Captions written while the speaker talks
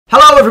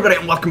Hello everybody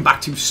and welcome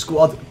back to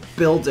Squad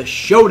Builder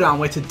Showdown,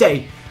 where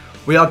today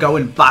we are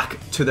going back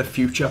to the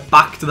future,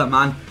 back to the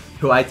man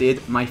who I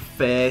did my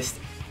first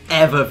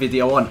ever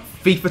video on,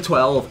 FIFA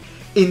 12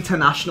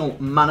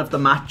 International Man of the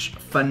Match,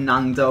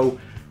 Fernando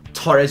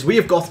Torres. We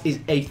have got his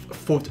 8th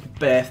FUT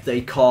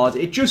birthday card.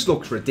 It just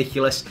looks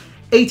ridiculous.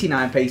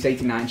 89 pace,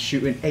 89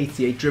 shooting,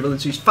 88 dribbling,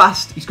 so he's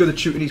fast, he's good at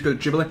shooting, he's good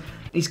at dribbling.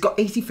 He's got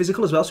 80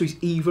 physical as well, so he's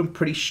even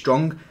pretty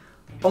strong.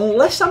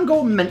 Unless I'm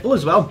going mental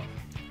as well.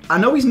 I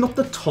know he's not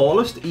the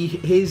tallest.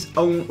 He's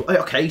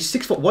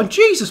 6'1".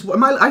 Jesus,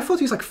 I thought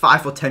he was like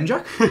 5'10",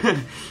 Jack.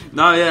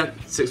 No, yeah,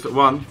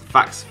 6'1".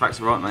 Facts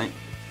are right, mate.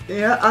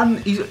 Yeah,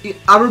 and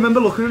I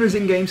remember looking at his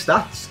in-game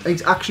stats. And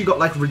he's actually got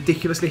like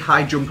ridiculously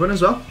high jumping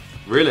as well.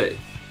 Really?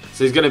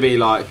 So he's going to be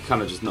like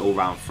kind of just an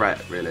all-round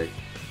threat, really.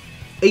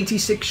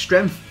 86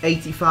 strength,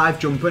 85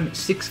 jumping,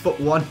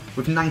 6'1"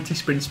 with 90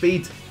 sprint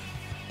speed,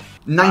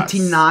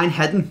 99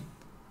 heading.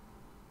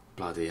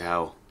 Bloody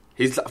hell!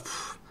 He's like.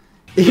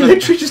 He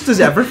literally just does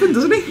everything,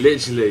 doesn't he?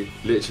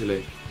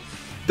 Literally.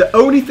 The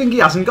only thing he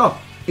hasn't got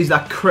is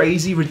that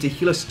crazy,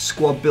 ridiculous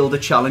Squad Builder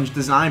Challenge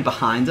design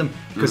behind him,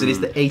 because it is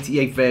the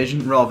 88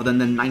 version rather than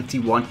the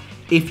 91.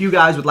 If you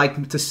guys would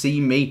like to see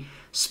me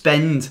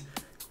spend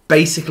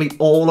basically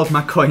all of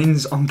my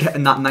coins on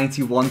getting that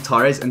 91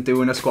 Torres and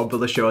doing a Squad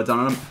Builder Showdown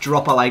on him,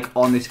 drop a like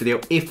on this video.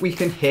 If we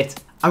can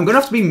hit, I'm going to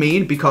have to be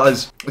mean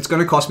because it's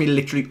going to cost me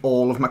literally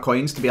all of my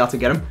coins to be able to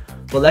get him.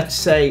 But let's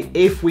say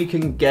if we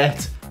can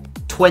get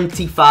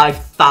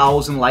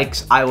 25,000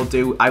 likes, I will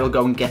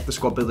go and get the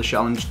Squad Builder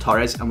Challenge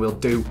Torres and we'll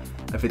do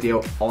a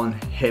video on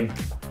him.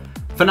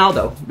 For now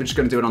though, we're just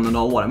going to do it on the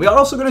normal one. And we are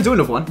also going to do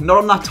another one, not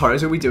on that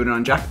Torres. Who are we doing it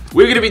on, Jack?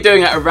 We're going to be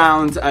doing it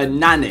around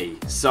Nani.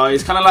 So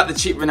he's kind of like the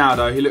cheap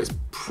Ronaldo. He looks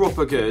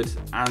proper good,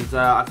 and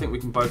I think we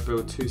can both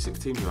build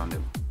 2-6 teams around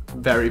him.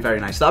 Very,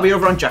 very nice. That'll be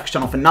over on Jack's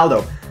channel. For now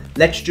though,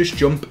 let's just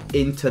jump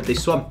into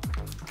this one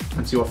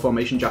and see what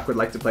formation Jack would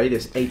like to play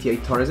this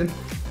 88 Torres in.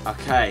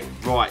 Okay,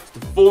 right.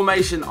 The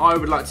formation I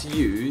would like to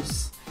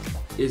use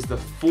is the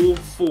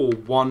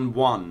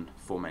 4-4-1-1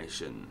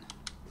 formation.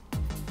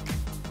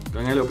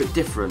 Going a little bit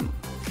different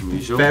from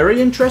usual.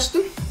 Very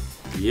interesting.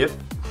 Yep.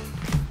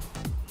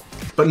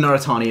 But not a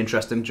tiny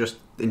interesting, just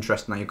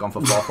interesting that you've gone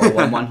for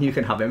 4-4-1-1. You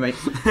can have it, mate.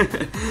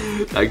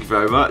 Thank you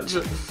very much.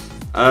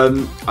 I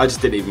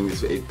just didn't even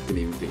think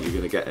you were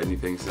going to get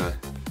anything, so...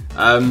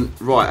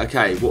 right,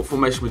 okay. What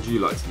formation would you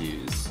like to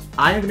use?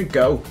 I am going to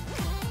go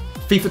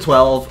FIFA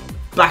 12.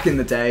 Back in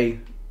the day,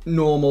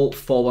 normal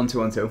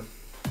 4-1-2-1-2.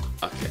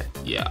 Okay,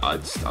 yeah, I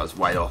was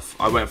way off.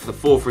 I went for the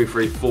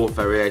 4-3-3-4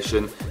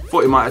 variation.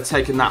 Thought he might have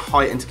taken that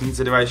height into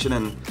consideration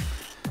and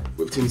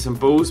whipped in some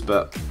balls,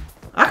 but...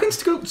 I can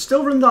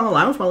still run down the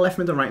line with my left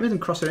mid and right mid and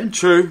cross it in.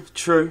 True.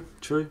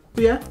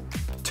 But yeah,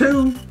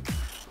 two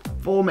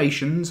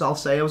formations, I'll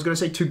say. I was going to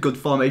say two good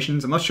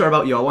formations. I'm not sure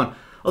about your one.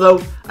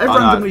 Although, I've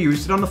randomly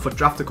used it on the FUT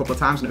draft a couple of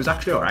times and it was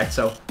actually alright,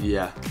 so...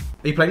 Yeah.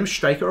 Are you playing him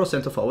striker or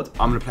centre forward?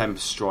 I'm going to play him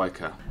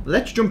striker.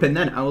 Let's jump in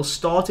then. I will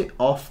start it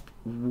off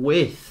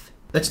with...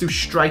 Let's do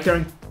striker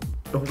and...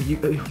 Oh,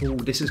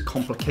 this is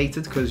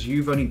complicated because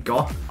you've only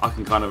got... I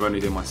can kind of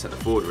only do my centre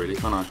forward really,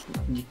 can't I?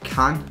 You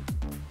can.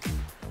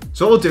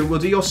 So what we'll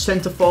do your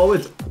centre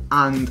forward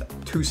and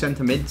two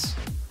centre mids.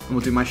 And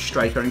we'll do my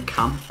striker and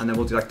cam. And then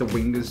we'll do like the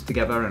wingers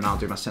together and I'll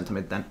do my centre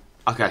mid then.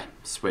 Okay,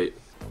 sweet.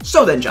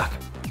 So then, Jack.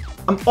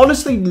 I'm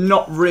honestly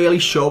not really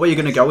sure where you're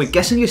going to go.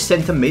 Guessing your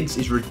centre mids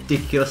is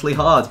ridiculously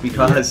hard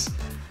because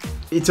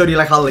it's only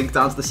like I'll link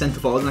down to the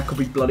centre forward and that could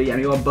be bloody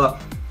anyone. But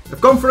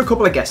I've gone for a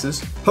couple of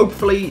guesses.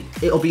 Hopefully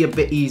it'll be a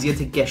bit easier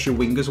to guess your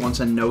wingers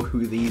once I know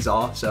who these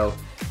are. So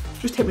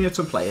just hit me with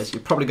some players.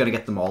 You're probably going to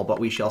get them all, but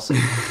we shall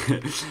see.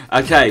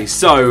 Okay,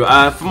 so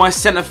for my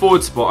centre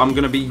forward spot, I'm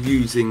going to be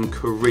using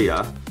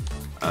Correa.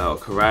 I'm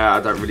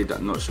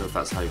not sure if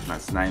that's how you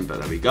pronounce his name, but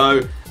there we go.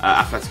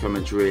 Atletico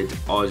Madrid,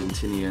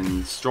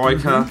 Argentinian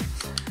striker.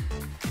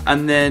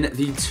 And then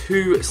the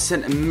two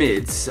centre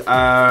mids,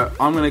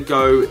 I'm going to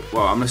go,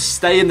 well, I'm going to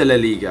stay in the La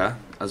Liga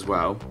as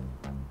well,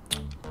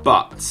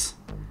 but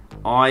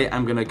I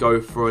am going to go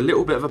for a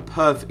little bit of a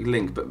perfect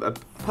link, but a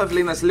perfect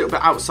link that's a little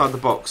bit outside the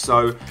box.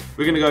 So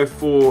we're going to go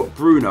for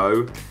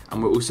Bruno,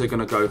 and we're also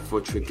going to go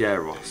for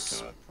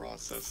Trigueros.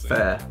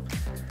 Fair.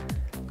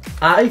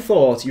 I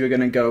thought you were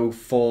going to go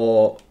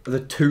for the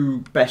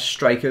two best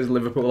strikers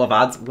Liverpool have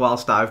had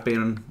whilst I've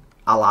been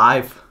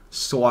alive,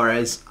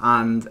 Suarez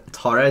and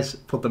Torres.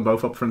 Put them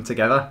both up front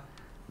together.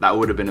 That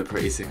would have been a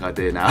pretty sick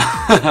idea now.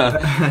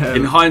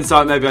 In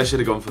hindsight, maybe I should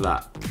have gone for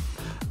that.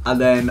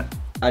 And then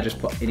I just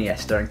put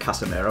Iniesta and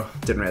Casemiro.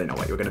 Didn't really know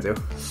what you were going to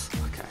do.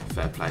 Okay,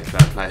 fair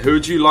play. Who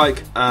would you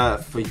like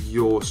for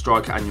your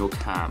striker and your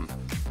cam?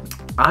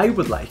 I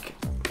would like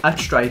a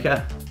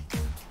striker,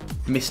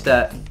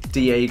 Mr.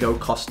 Diego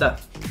Costa.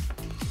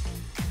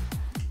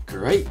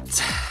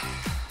 Great.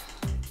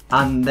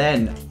 And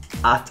then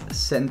at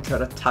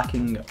centre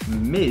attacking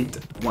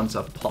mid, once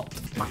I've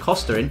popped my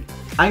Costa in,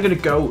 I'm going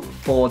to go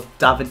for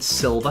David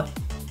Silva.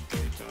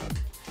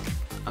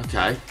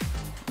 Okay,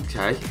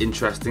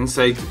 interesting.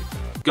 So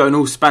going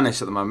all Spanish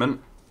at the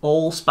moment?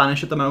 All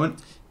Spanish at the moment.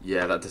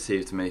 Yeah, that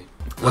deceived me.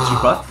 What did you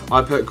put?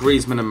 I put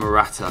Griezmann and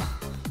Morata.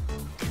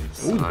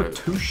 Oh, you put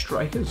 2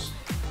 strikers.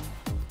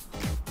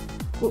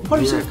 What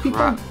is it,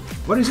 people?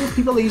 What is it,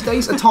 people these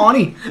days?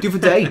 Atani, the other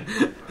day.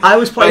 I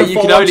was playing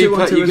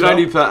 4-1-2-1-2 You can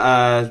only put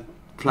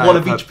one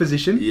of each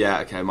position.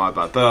 Yeah, okay, my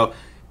bad. But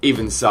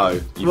even so,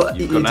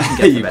 you've gone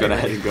ahead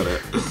and got it.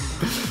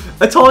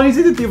 Atani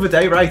did it the other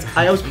day, right?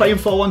 I was playing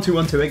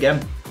 4-1-2-1-2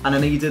 again. And I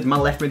needed my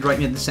left mid, right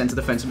mid, and centre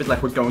defence a bit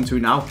like we're going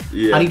to now.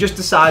 Yeah. And he just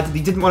decided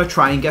he didn't want to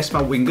try and guess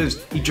my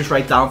wingers. He'd just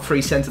write down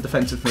 3 centre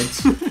defensive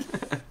mids.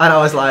 And I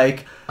was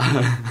like,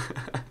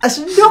 that's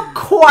not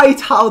quite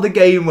how the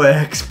game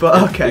works,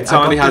 but okay.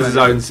 Tiny has his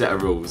own set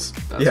of rules.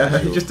 Yeah,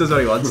 he just does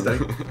what he wants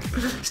to.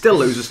 Still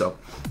loses though.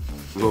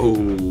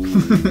 Ooh.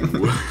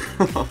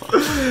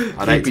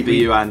 I'd hate to be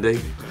you,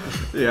 Andy.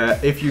 Yeah,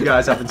 if you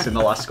guys haven't seen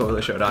the last Squad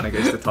Builder Showdown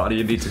against the Toddy,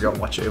 you need to go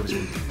and watch it. It was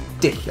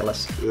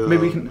ridiculous. Yeah.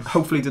 Maybe we can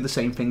hopefully do the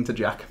same thing to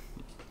Jack.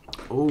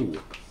 Oh.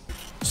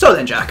 So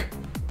then, Jack,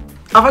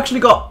 I've actually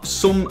got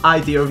some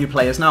idea of your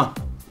players now.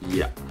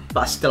 Yeah.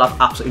 But I still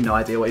have absolutely no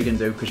idea what you're going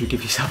to do because you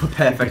give yourself a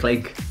perfect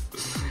link.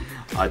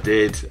 I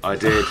did. Hit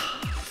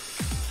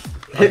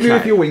me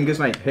with your wingers,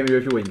 mate. Hit me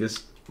with your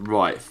wingers.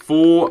 Right,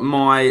 for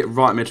my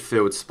right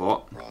midfield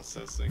spot,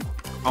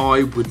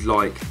 I would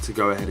like to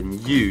go ahead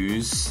and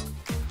use...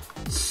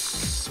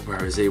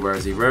 Where is he?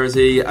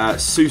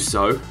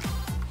 Suso,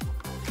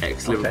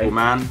 ex-Liverpool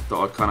man, that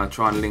I kind of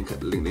try and link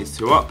these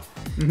two up.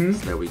 So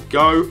there we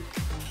go.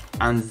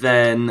 And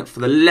then for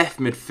the left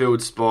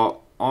midfield spot,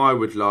 I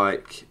would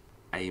like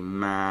a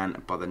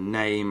man by the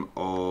name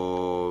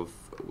of...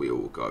 We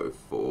all go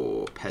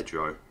for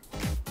Pedro.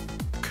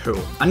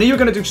 Cool. I knew you were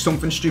going to do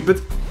something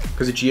stupid,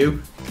 because it's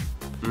you.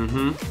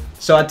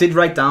 So I did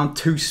write down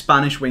 2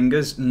 Spanish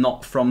wingers,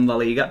 not from La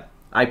Liga.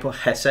 I put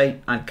Hesse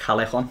and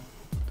Callejon.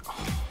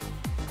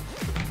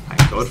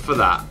 Thank God for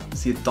that.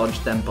 So you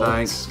dodged them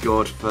bullets. Thank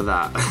God for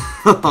that.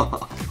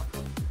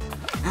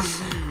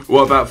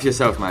 What about for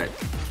yourself, mate?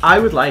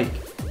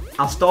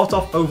 I'll start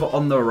off over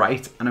on the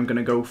right, and I'm going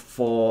to go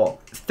for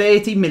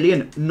 30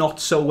 million, not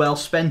so well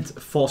spent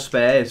for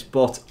Spurs,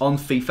 but on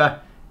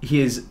FIFA,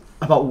 he is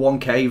about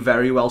 1k,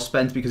 very well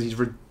spent, because he's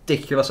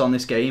ridiculous on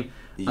this game,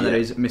 and that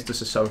is Mr.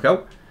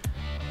 Sissoko.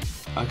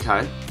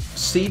 Okay.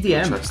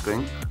 CDM.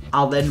 Interesting.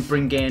 I'll then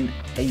bring in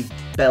a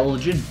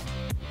Belgian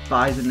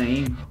by the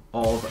name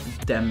of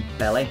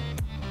Dembele.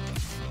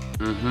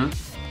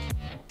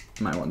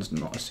 My one's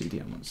not a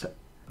CDM, one's it?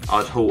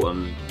 I'd halt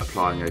on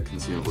applying a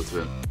consumable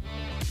to him.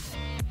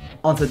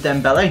 Onto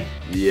Dembele?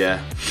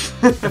 Yeah.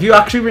 Have you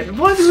actually written...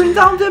 Why have you written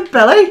down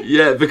Dembele?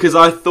 Yeah, because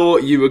I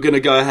thought you were going to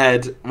go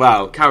ahead...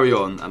 Well, carry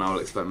on and I'll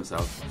explain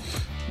myself.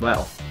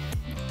 Well,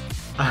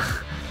 I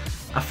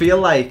feel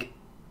like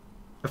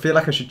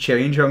I should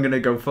change who I'm going to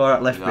go for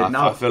at left mid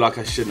now. I feel like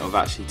I shouldn't have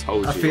actually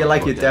told you. I feel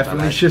like you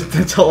definitely shouldn't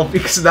have told me,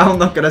 because now I'm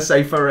not going to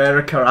say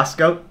Ferreira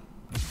Carrasco.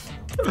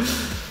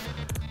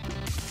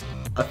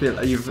 I feel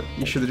like you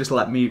should have just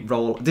let me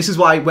roll. This is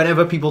why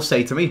whenever people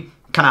say to me,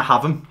 can I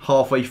have him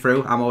halfway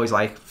through, I'm always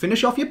like,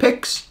 finish off your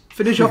picks.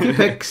 Finish off your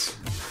picks.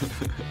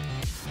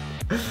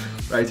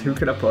 Right, who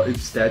can I put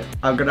instead?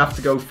 I'm going to have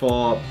to go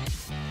for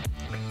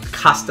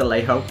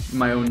Castillejo,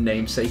 my own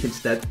namesake,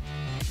 instead.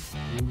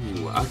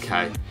 Ooh,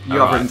 okay. You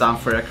have written down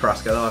Ferreira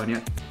Carrasco though, haven't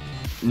you?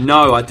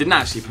 No, I didn't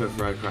actually put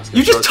Ferreira Carrasco.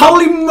 You just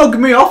totally mugged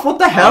me off, what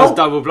the hell? I was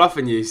double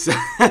bluffing you. So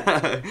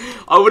I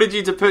wanted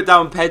you to put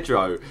down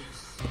Pedro.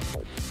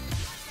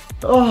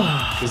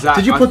 Oh,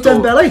 did you put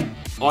Dembele?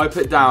 I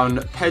put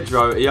down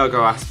Pedro,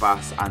 Iago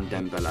Aspas and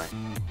Dembele.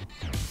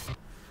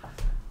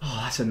 Oh,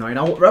 that's annoying.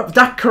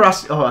 That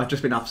Carrasco... Oh, I've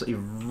just been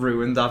absolutely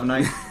ruined, haven't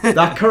I?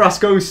 That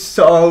Carrasco is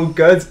so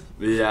good.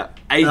 Yeah,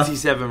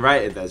 87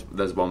 rated.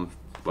 There's one.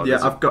 Well, yeah,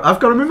 I've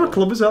got him in my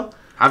club as well.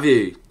 Have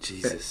you?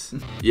 Jesus.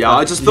 Yeah,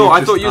 I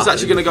thought you was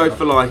actually going to go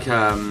for like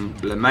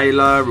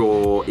Lamela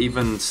or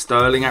even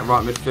Sterling at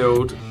right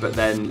midfield, but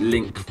then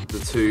link the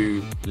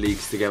 2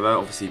 leagues together,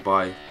 obviously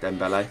by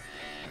Dembele.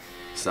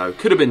 So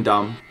could have been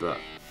dumb, but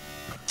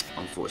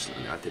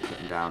unfortunately I did put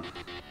him down.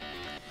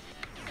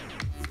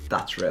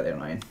 That's really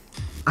annoying.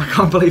 I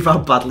can't believe how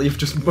badly you've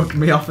just mugged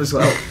me off as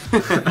well.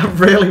 I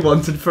really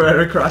wanted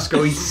Ferreira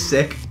Carrasco, he's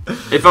sick.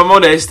 If I'm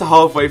honest,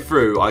 halfway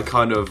through I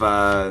kind of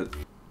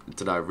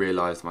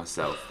realised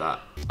myself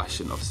that I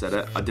shouldn't have said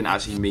it. I didn't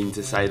actually mean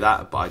to say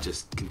that, but I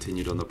just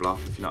continued on the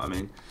bluff, if you know what I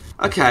mean.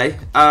 Okay,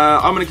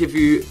 I'm going to give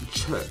you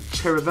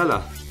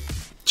Chirivella.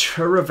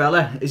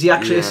 Chirivella? Is he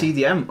actually a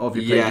CDM? Or have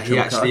you played he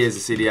actually is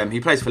a CDM. He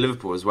plays for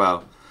Liverpool as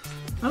well.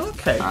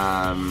 Okay.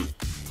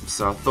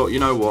 So I thought, you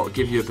know what,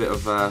 give you a bit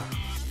of the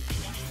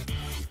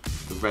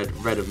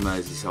red of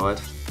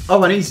Merseyside.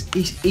 Oh, and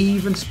he's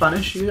even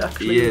Spanish,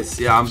 actually. He is,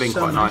 yeah, I'm being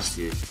quite nice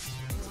to you,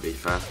 to be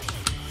fair.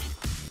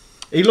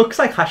 He looks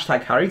like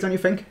 #Harry, don't you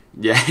think?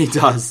 Yeah, he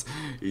does.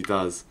 He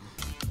does.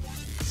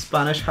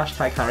 Spanish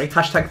 #Harry.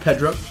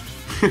 #Pedro.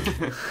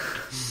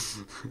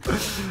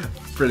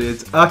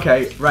 Brilliant.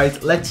 Okay,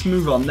 right, let's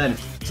move on then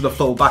to the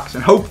full-backs,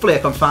 and hopefully I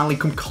can finally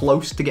come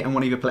close to getting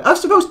one of your players. I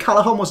suppose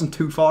Callejon wasn't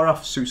too far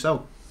off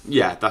Suso.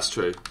 Yeah, that's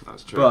true.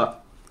 That's true.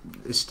 But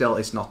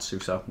it's not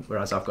Suso,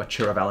 whereas I've got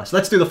Chiravelis.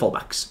 Let's do the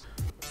fullbacks.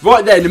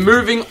 Right then,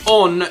 moving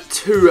on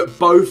to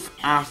both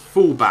our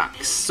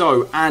fullbacks.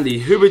 So, Andy,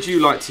 who would you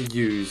like to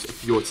use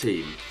for your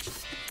team?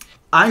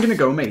 I'm going to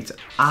go, mate,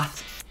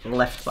 at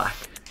left back.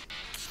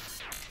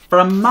 For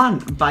a man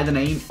by the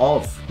name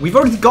of... We've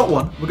already got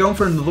one. We're going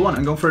for another one.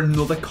 I'm going for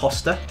another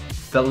Costa,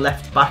 the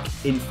left back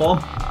in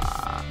form.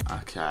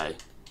 Okay.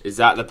 Is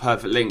that the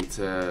perfect link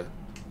to...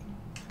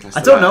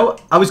 I don't know.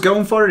 I was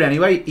going for it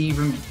anyway,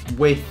 even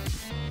with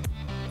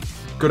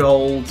good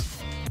old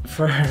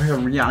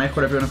Yannick,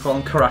 whatever you want to call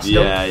him, Carrasco.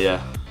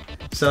 Yeah.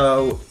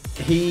 So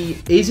he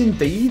is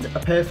indeed a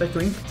perfect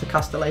link to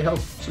Castillejo.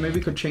 So maybe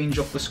we could change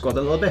up the squad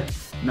a little bit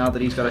now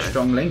that he's got a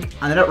strong link.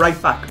 And then at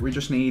right back, we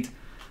just need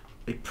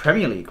a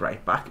Premier League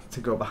right back to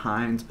go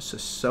behind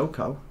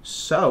Sissoko.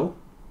 So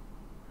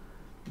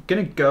I'm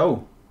going to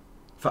go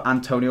for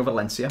Antonio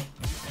Valencia.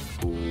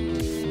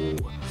 Ooh.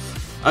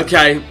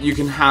 Okay, you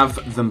can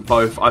have them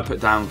both. I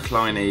put down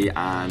Kleiny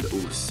and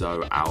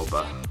also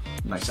Alba.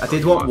 Nice. I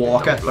did want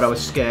Walker, but I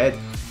was scared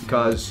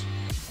because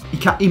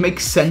he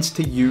makes sense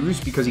to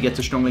use because he gets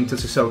a strong link to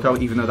Sissoko,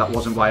 even though that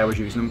wasn't why I was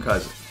using him,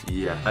 because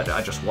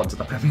I just wanted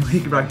the Premier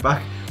League right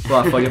back.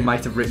 But I thought you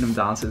might have written him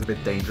down, so it's a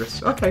bit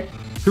dangerous. Okay,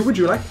 who would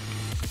you like?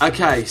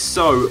 Okay,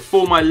 so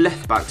for my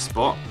left back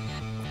spot,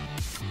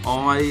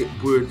 I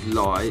would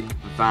like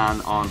Van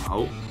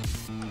Aanholt.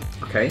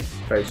 Okay,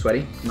 very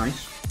sweaty.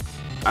 Nice.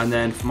 And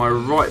then for my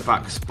right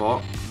back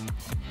spot,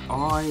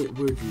 I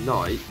would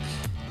like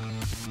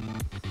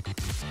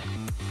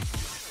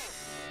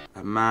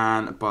a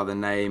man by the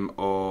name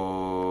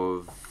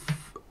of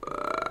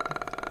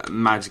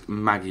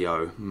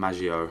Maggio.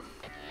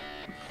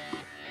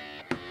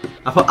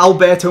 I put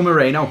Alberto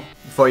Moreno.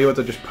 Before you would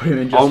have just put him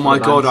in. Just oh my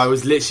god, I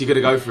was literally going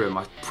to go for him,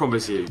 I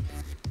promise you.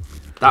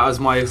 That was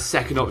my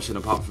second option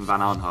apart from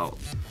Van Aanholt.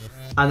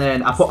 And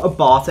then I put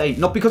Abate,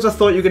 not because I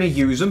thought you were going to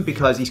use him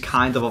because he's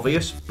kind of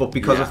obvious, but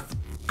because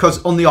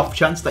on the off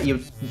chance that you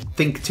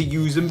think to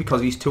use him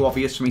because he's too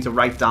obvious for me to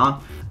write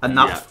down. And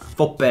that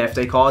FUT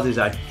birthday card is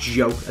a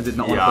joke. I did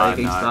not want to play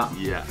against that.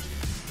 Yeah,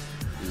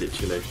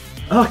 literally.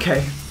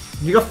 Okay,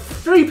 you got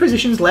 3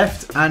 positions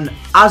left, and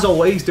as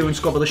always, doing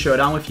Squad Builder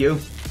Showdown with you,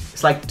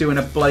 it's like doing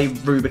a bloody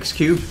Rubik's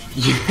Cube.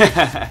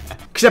 Yeah.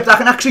 Except I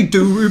can actually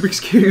do Rubik's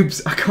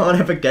Cubes. I can't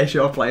ever guess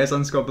your players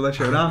on Squad Builder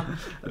Showdown.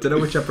 I don't know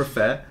which I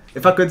prefer.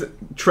 If I could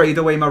trade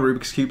away my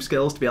Rubik's Cube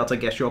skills to be able to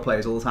guess your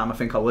players all the time, I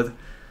think I would.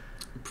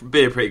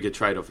 Be a pretty good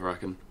trade-off, I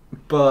reckon.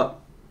 But,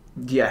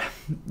 yeah.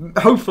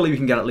 Hopefully we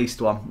can get at least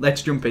one.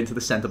 Let's jump into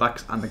the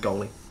centre-backs and the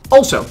goalie.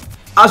 Also,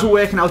 as we're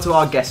working out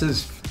our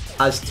guesses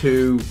as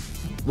to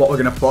what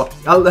we're going to put,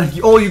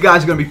 all you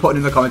guys are going to be putting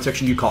in the comment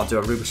section, you can't do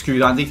a Rubik's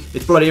Cube, Andy.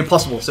 It's bloody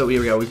impossible. So here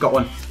we go. We've got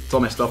one. It's all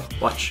messed up.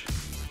 Watch.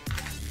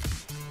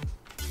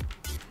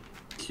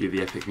 Cue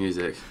the epic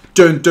music.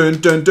 Dun dun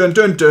dun dun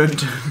dun dun.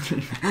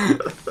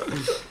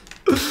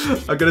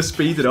 I'm going to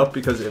speed it up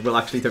because it will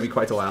actually take me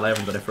quite a while. I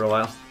haven't done it for a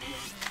while.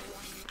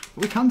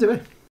 We can do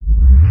it.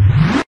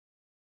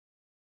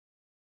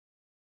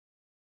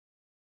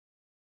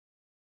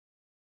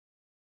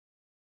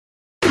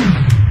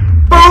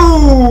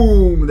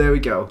 Boom! There we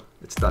go.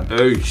 It's done.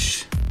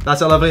 Oosh.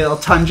 That's a lovely little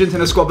tangent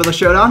in a Squad Builder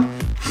Showdown.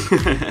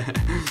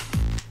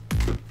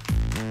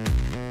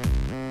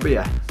 But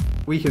yeah,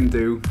 we can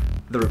do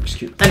the Rubik's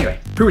Cube. Anyway,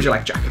 who would you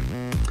like, Jack?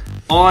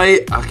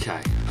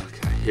 Okay,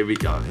 here we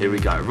go.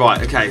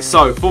 Right, okay,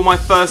 so for my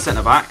first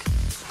centre-back,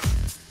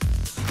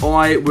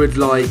 I would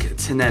like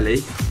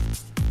Tonelli.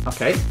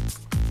 Okay.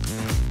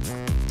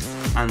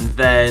 And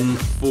then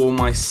for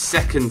my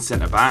second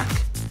centre-back,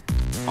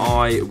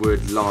 I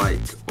would like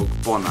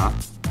Ogbonna.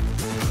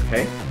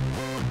 Okay.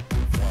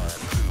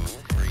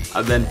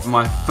 And then for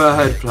my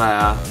third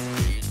player,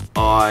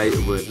 I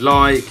would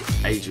like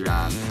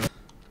Adrian.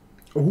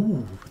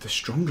 Ooh, the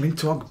strong link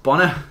to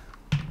Ogbonna.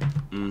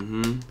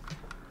 Mm-hmm.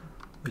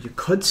 But you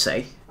could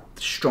say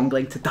the strong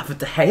link to David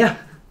De Gea.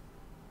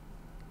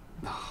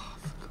 Oh,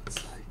 for God's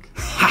sake.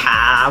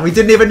 Haha, we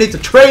didn't even need to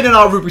train in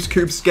our Rubik's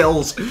Cube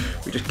skills.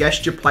 We just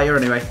guessed your player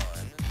anyway.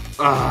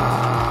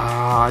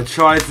 I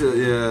tried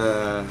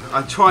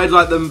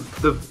like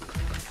the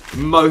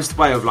most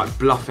way of like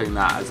bluffing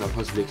that as I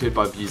possibly could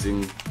by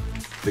using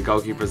the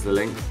goalkeeper as the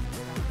link.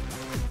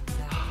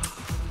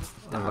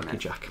 Unlucky,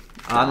 Jack.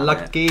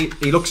 Unlucky.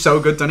 He looks so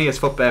good, doesn't he? His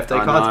FUT birthday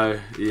card. I know,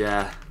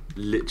 yeah,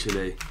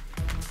 literally.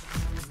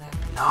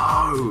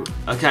 No.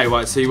 Okay,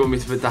 right. So you want me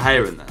to put De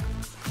Gea in there?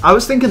 I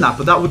was thinking that,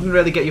 but that wouldn't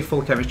really get you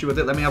full chemistry with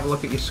it. Let me have a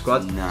look at your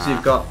squad. Nah. So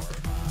you've got.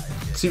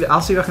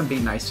 I'll see if I can be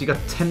nice. So you've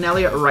got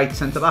Tonelli at right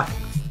centre back,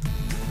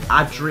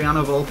 Adrian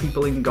of all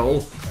people in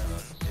goal.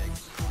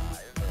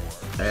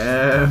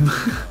 I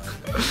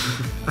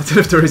don't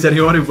know if there is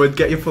anyone who would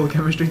get you full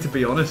chemistry, to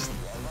be honest.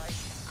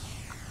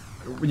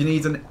 You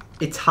need an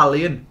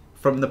Italian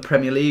from the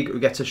Premier League who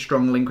gets a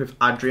strong link with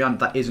Adrian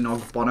that isn't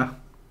Ogbonna.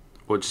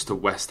 Or just a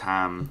West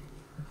Ham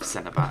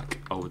centre-back,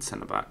 old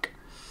centre-back.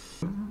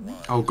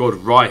 Oh God,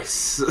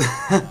 Rice.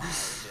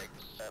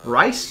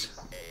 Rice?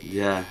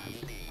 Yeah.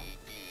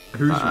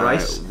 Who's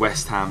Rice?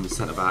 West Ham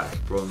centre back,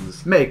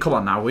 bronze. Mate, come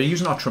on now. We're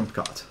using our trump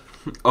card.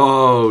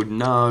 Oh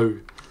no!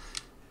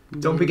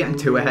 Don't be getting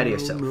too ahead of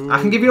yourself. I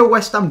can give you a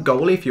West Ham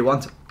goalie if you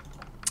want.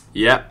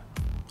 Yep,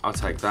 I'll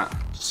take that.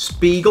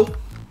 Spiegel.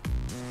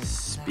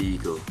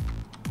 Spiegel.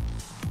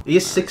 He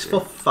is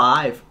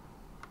 6'5",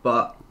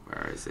 but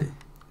where is he?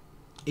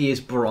 He is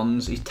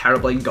bronze. He's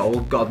terrible in goal.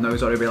 God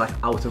knows what he'll be like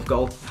out of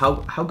goal.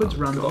 How good's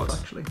Randolph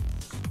actually?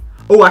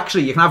 Oh,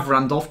 actually, you can have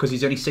Randolph because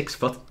he's only 6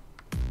 foot.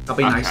 That'd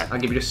be nice. I'll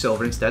give you just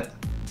silver instead.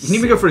 You can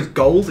even go for his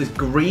gold, his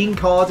green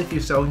card if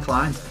you're so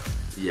inclined.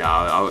 Yeah,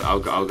 I'll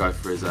go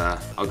for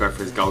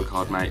his gold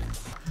card, mate.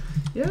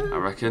 Yeah, I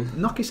reckon.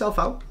 Knock yourself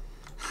out.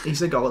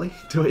 He's a goalie.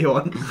 Do what you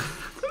want.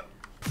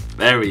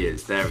 There he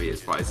is.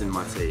 Right, he's in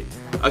my team.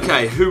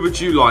 Okay, who would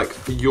you like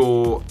for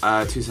your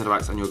 2 centre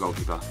backs and your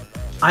goalkeeper?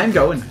 I'm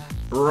going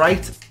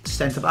right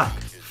centre back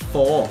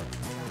for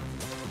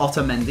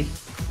Otamendi.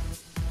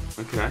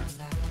 Okay.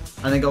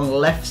 And then going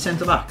left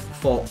centre back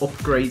for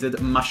upgraded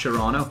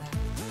Mascherano.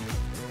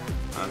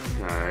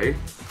 Okay.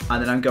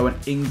 And then I'm going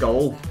in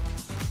goal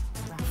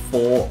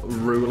for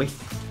Rulli.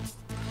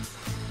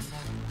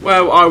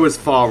 Well, I was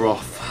far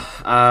off.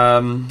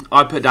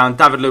 I put down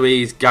David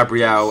Luiz,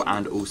 Gabriel,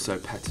 and also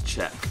Petr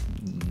Cech.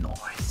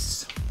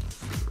 Nice.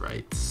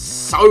 Great.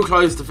 So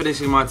close to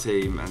finishing my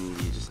team,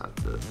 and you just had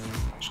to...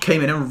 Just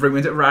came in and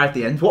ruined it right at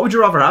the end. What would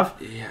you rather have?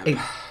 Yeah.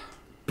 A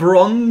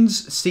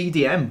bronze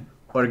CDM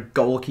or a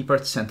goalkeeper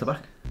at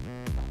centre-back?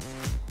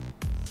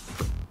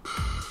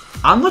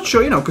 I'm not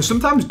sure, you know, because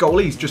sometimes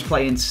goalies just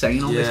play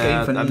insane on this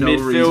game for no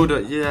midfielder,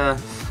 reason. Yeah,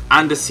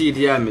 and a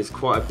CDM is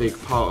quite a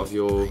big part of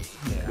your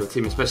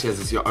team, especially as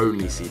it's your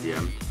only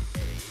CDM.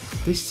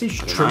 This is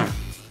true.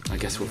 I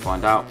guess we'll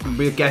find out.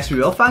 I guess we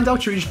will find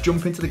out. Should we just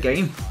jump into the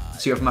game?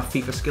 See if my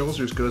FIFA skills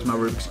are as good as my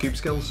Rubik's Cube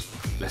skills.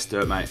 Let's do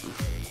it, mate.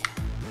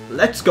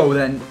 Let's go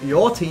then.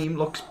 Your team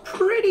looks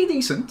pretty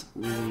decent.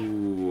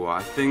 Ooh,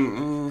 I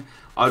think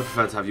I'd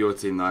prefer to have your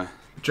team though.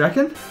 Do you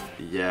reckon?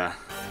 Yeah.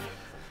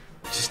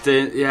 Just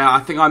I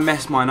think I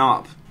messed mine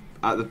up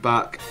at the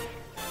back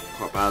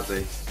quite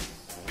badly.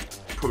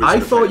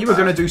 I thought you were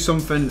going to do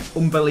something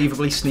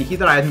unbelievably sneaky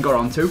that I hadn't got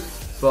onto,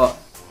 but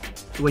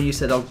when you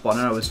said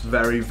Bonner, I was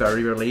very,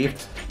 very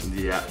relieved.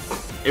 Yeah,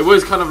 it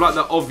was kind of like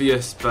the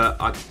obvious,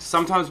 but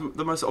sometimes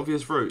the most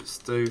obvious routes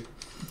do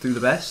the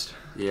best.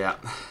 Yeah,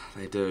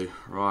 they do.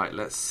 Right,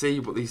 let's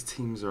see what these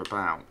teams are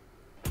about.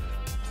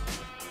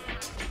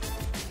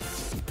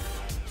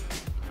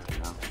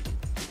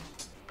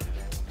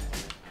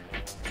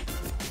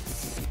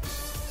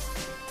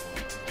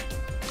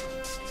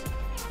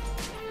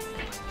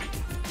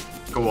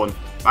 Go on,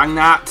 bang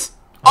that!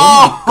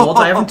 Oh my god,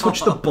 I haven't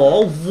touched the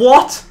ball.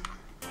 What?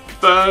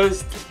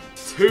 First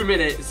 2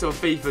 minutes of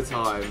FIFA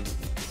time.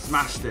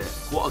 Smashed it.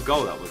 What a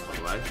goal that was, by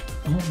the way.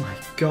 Oh my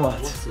god.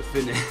 What a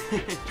finish.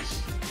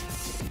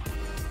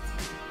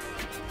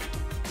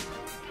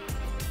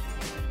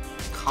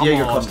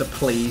 Diego Costa,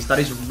 please. That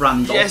is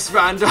Randolph. Yes,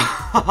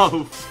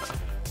 Randolph.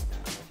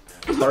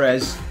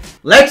 Torres.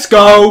 Let's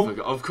go!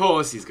 Of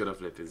course he's going to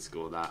flip and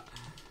score that.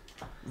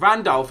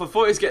 Randolph, I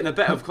thought he was getting the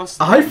better of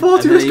Costa. I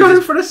thought he was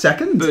going for a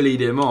second.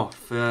 Bullied him off.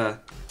 Yeah.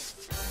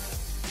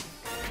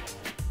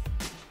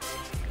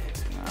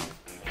 No.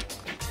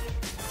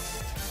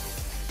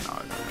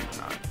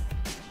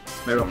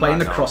 Maybe we're playing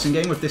the crossing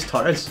game with this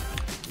Torres.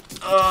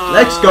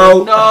 Let's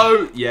go!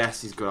 No!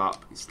 Yes, he's got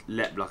up. He's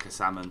leapt like a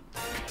salmon.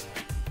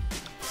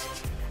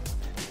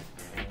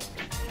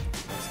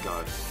 Let's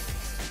go.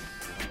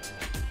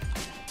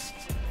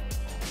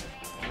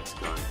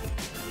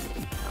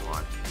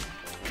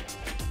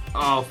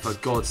 Oh, for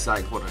God's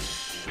sake, what a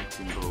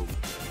shocking ball.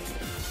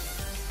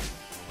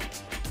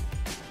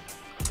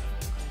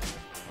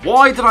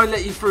 Why did I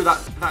let you through that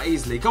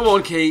easily? Go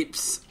on,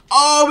 Keeps.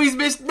 Oh, he's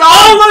missed. No!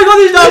 Oh my God,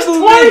 he's missed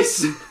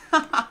twice!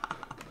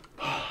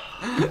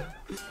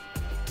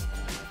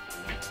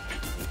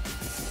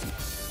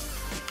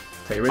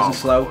 Take a reason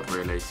slow. God,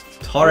 really?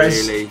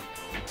 Torres. Really?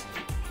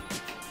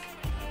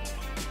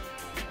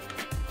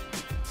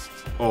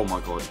 Oh my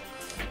God.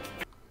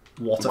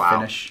 What a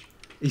finish.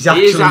 He is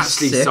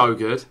actually sick. So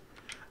good.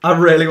 I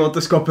really want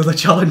the Squad Builder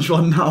Challenge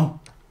one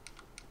now.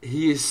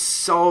 He is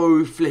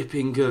so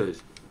flipping good.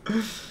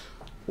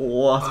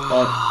 What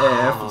on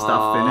earth was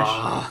that finish?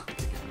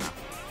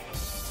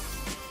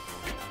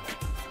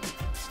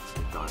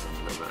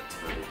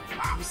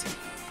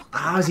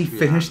 How has he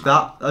finished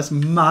that? That's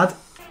mad.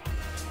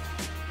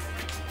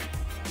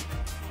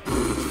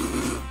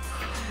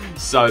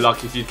 So,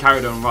 like, if you'd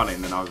carried on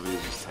running, then I would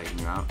have just taken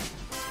you out.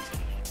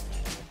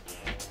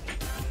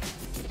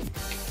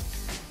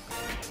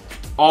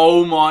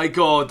 Oh my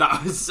God,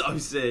 that was so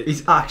sick.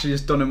 He's actually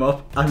just done him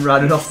up and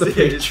ran it off the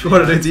pitch.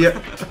 What an idiot.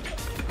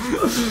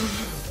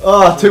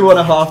 Oh, 2-1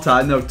 at half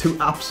time. No, 2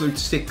 absolute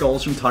sick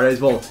goals from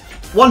Torres. Well,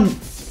 one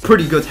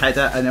pretty good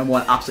header and then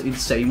one absolutely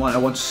insane one.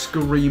 And one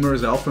screamer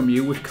as well from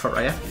you with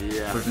Correa.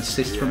 Yeah. With an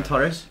assist from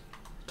Torres.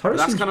 Torres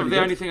that's kind of the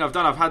good. only thing I've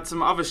done. I've had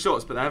some other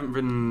shots, but they haven't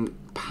been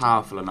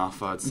powerful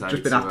enough, I'd say.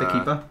 Just been at the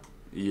keeper.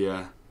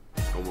 Yeah.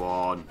 Go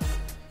on.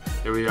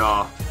 Here we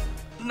are.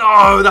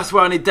 No, that's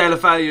where I need Dale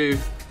value.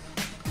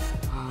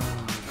 Oh,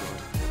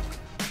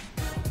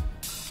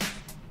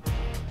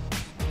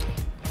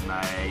 God.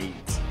 Mate.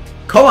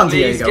 Come on,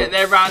 Please Diego. get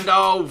there,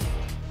 Randolph.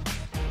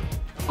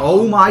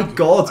 Oh my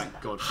God.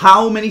 Thank God.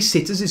 How many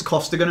sitters is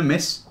Costa going to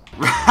miss?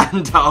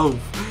 Randolph.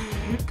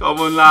 Come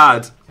on,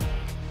 lad.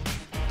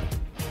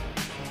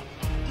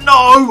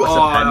 No!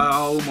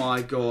 Oh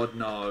my God,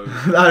 no.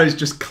 That is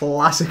just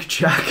classic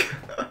Jack.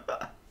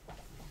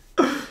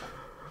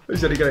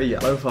 He's only got a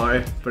yellow for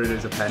it, but it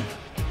is a pen.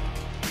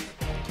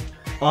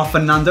 Oh,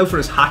 Fernando for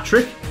his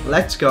hat-trick.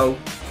 Let's go.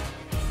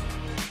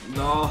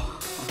 No.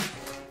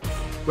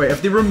 Wait,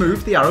 have they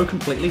removed the arrow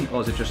completely,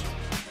 or is it just...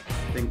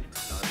 I think...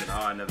 I don't know,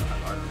 I never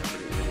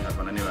really had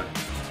one anyway.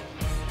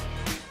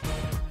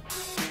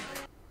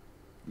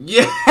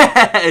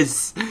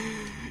 Yes!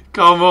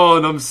 Come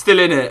on, I'm still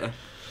in it.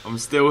 I'm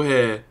still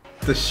here.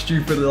 The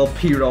stupid little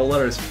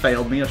P-roller has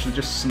failed me. I should have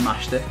just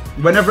smashed it.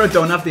 Whenever I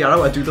don't have the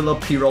arrow, I do the little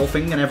P-roll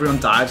thing and everyone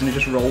dives and it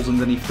just rolls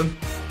underneath them.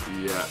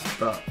 Yeah.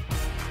 But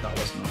that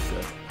was not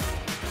good.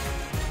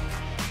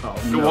 Oh,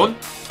 Go no. on.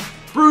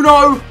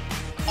 Bruno!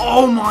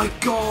 Oh my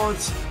God!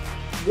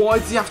 Why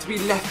does he have to be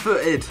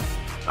left-footed?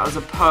 That was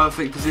a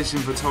perfect position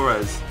for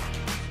Torres.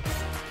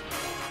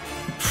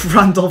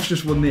 Randolph's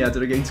just won the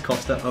header against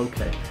Costa.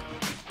 Okay.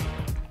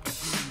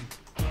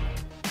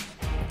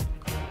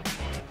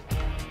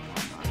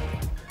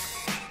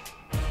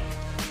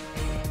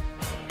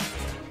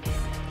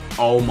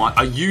 Oh my,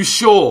 are you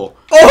sure?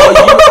 Oh, are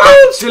you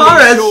actually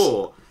Torres!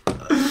 sure?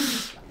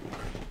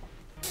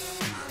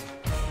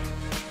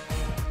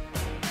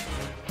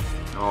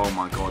 Oh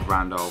my God,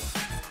 Randolph.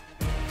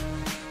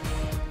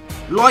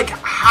 Like,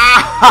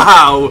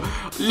 how?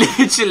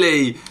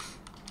 Literally.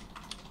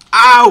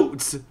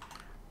 Out!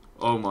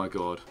 Oh my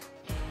God.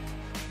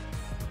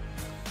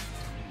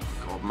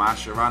 Oh my God,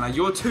 Mascherano.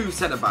 Your two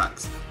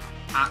centre-backs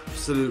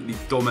absolutely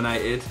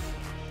dominated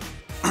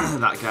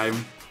that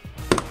game.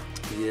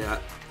 Yeah.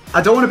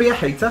 I don't want to be a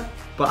hater,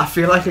 but I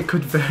feel like it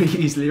could very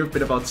easily have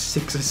been about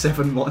 6 or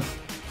 7-1.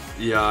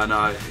 Yeah, I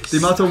know. The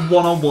amount of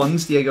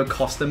one-on-ones Diego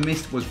Costa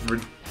missed was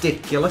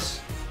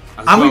ridiculous.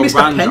 As And well, we missed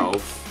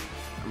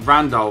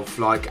Randolph,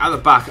 like, at the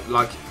back,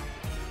 like,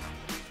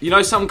 you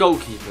know, some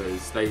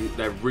goalkeepers,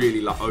 they're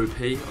really, like,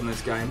 OP on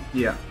this game.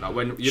 Yeah. Like,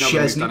 when, you know,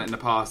 when we've done it in the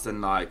past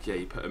and, like, yeah,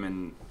 you put them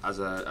in as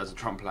a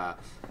trump player.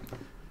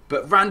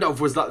 But Randolph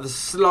was, like, the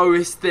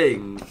slowest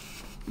thing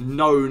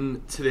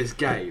known to this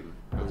game.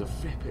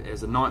 It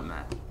was a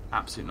nightmare.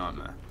 Absolute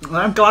nightmare. Well,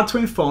 I'm glad to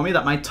inform you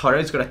that my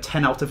Torres got a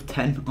 10 out of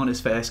 10 on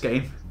his first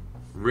game.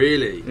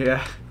 Really?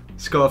 Yeah.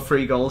 Scored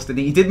 3 goals, didn't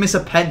he? He did miss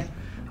a pen,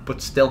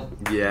 but still.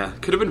 Yeah.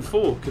 Could have been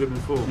 4.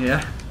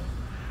 Yeah.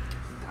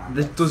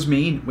 This does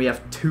mean we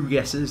have 2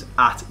 guesses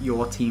at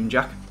your team,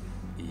 Jack.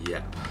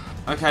 Yep.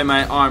 Okay,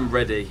 mate. I'm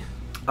ready.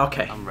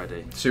 Okay. I'm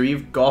ready. So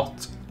you've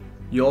got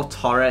your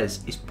Torres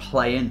is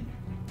playing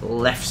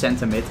left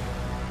centre mid.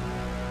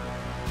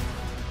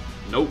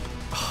 Nope.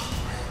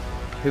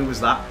 Who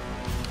was that?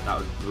 That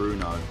was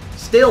Bruno.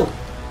 Still.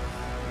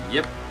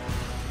 Yep.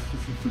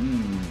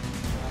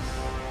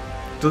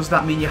 Does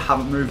that mean you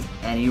haven't moved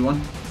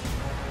anyone?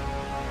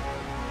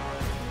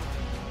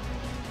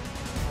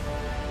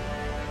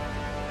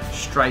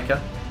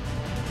 Striker.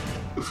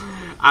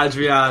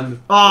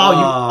 Adrian. Oh,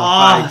 you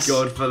arse. Thank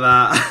God for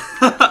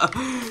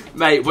that.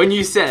 Mate, when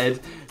you said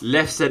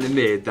left centre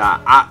mid,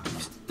 that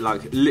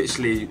like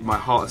literally my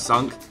heart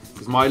sunk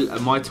because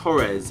my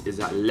Torres is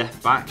at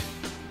left back.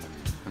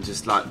 And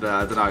just like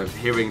I don't know,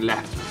 hearing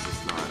left was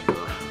just like,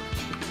 ugh.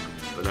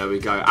 But there we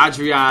go.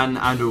 Adrian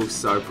and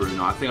also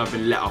Bruno. I think I've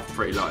been let off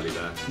pretty lightly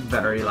there.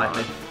 Very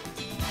lightly.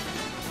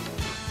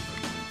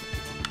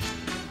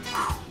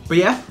 But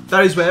yeah,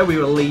 that is where we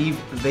will leave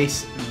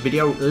this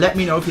video. Let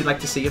me know if you'd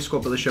like to see a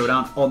Squad Builder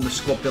Showdown on the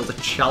Squad Builder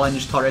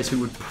Challenge Torres, who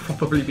would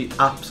probably be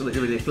absolutely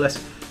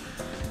ridiculous.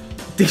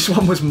 This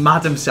one was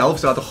mad himself,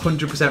 so I'd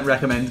 100%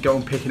 recommend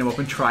going picking him up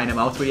and trying him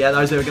out. But yeah,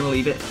 that is where we're going to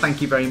leave it.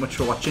 Thank you very much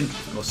for watching,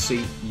 and we'll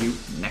see you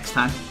next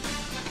time.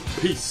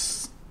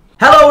 Peace.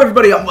 Hello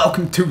everybody, and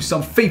welcome to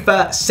some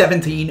FIFA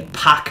 17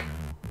 pack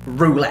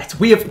roulette.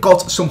 We have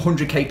got some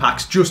 100k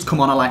packs just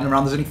come on a lightning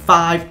round. There's only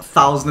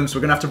 5,000 of them, so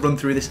we're going to have to run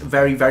through this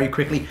very, very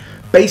quickly.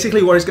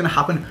 Basically, what is going to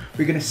happen,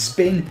 we're going to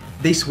spin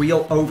this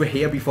wheel over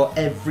here before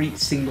every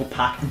single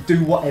pack and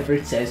do whatever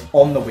it says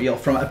on the wheel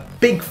from a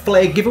big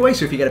flare giveaway.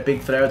 So if you get a big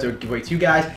flare, I'll do a giveaway to you guys.